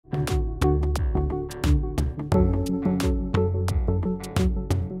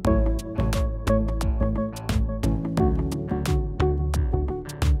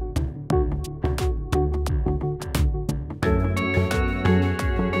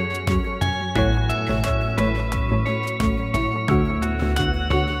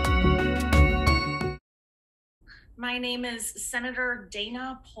My name is Senator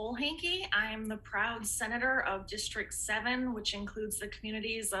Dayna Polehanki. I'm the proud senator of District 7, which includes the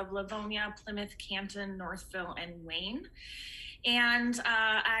communities of Livonia, Plymouth, Canton, Northville, and Wayne. And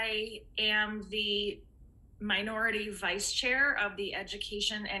I am the minority vice chair of the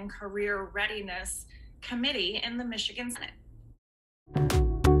Education and Career Readiness Committee in the Michigan Senate.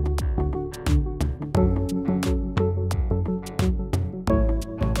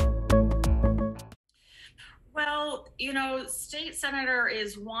 Well, you know, state senator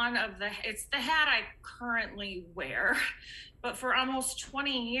is it's the hat I currently wear. But for almost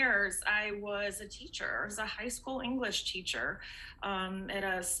 20 years, I was a teacher. I was a high school English teacher at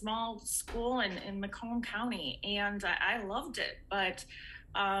a small school in Macomb County, and I loved it. But,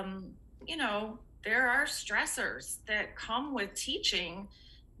 you know, there are stressors that come with teaching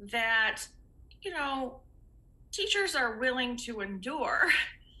that, you know, teachers are willing to endure.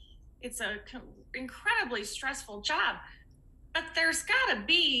 It's an incredibly stressful job, but there's got to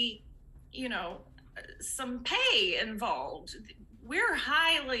be, you know, some pay involved. We're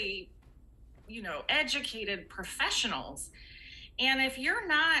highly, you know, educated professionals. And if you're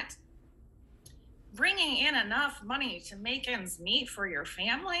not bringing in enough money to make ends meet for your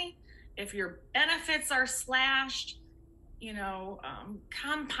family, if your benefits are slashed, you know,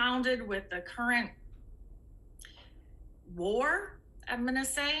 compounded with the current war, I'm going to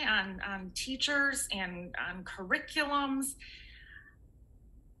say, on teachers and on curriculums,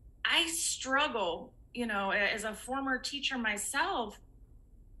 I struggle, you know, as a former teacher myself,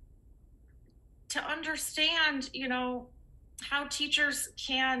 to understand, you know, how teachers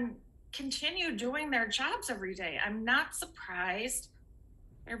can continue doing their jobs every day. I'm not surprised.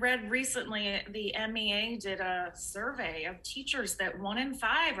 I read recently the MEA did a survey of teachers that 1 in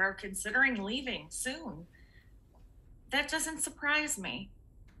 5 are considering leaving soon. That doesn't surprise me.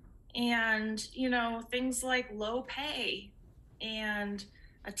 And, you know, things like low pay and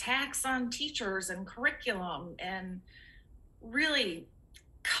attacks on teachers and curriculum and really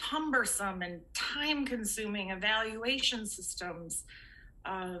cumbersome and time-consuming evaluation systems.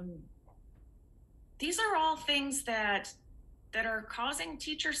 These are all things that are causing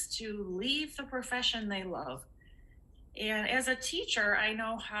teachers to leave the profession they love. And as a teacher, I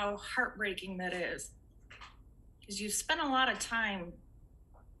know how heartbreaking that is, because you spend a lot of time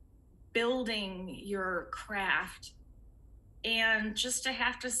building your craft, and just to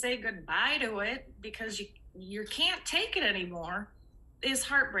have to say goodbye to it because you can't take it anymore is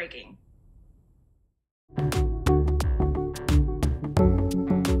heartbreaking.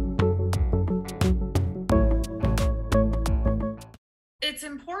 It's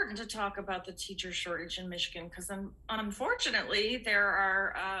important to talk about the teacher shortage in Michigan because unfortunately there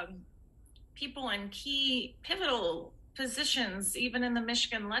are people in key pivotal positions, even in the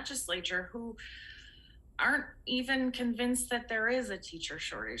Michigan legislature, who aren't even convinced that there is a teacher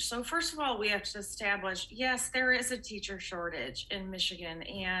shortage. So first of all, we have to establish, yes, there is a teacher shortage in Michigan.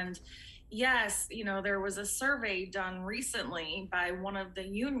 And yes, you know, there was a survey done recently by one of the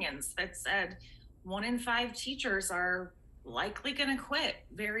unions that said 1 in 5 teachers are likely going to quit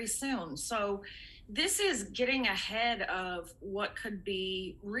very soon. So this is getting ahead of what could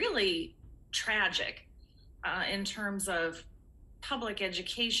be really tragic in terms of public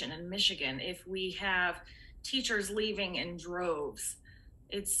education in Michigan if we have teachers leaving in droves.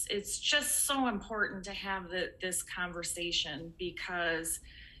 It's just so important to have this conversation, because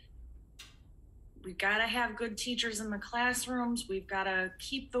we've got to have good teachers in the classrooms. We've got to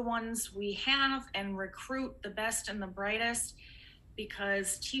keep the ones we have and recruit the best and the brightest,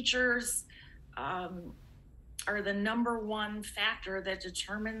 because teachers are the #1 factor that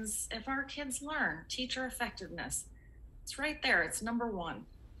determines if our kids learn. Teacher effectiveness. It's right there. It's #1.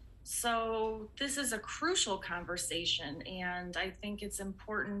 So this is a crucial conversation, and I think it's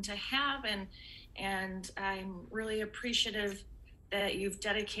important to have, and I'm really appreciative that you've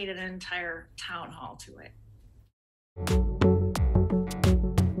dedicated an entire town hall to it.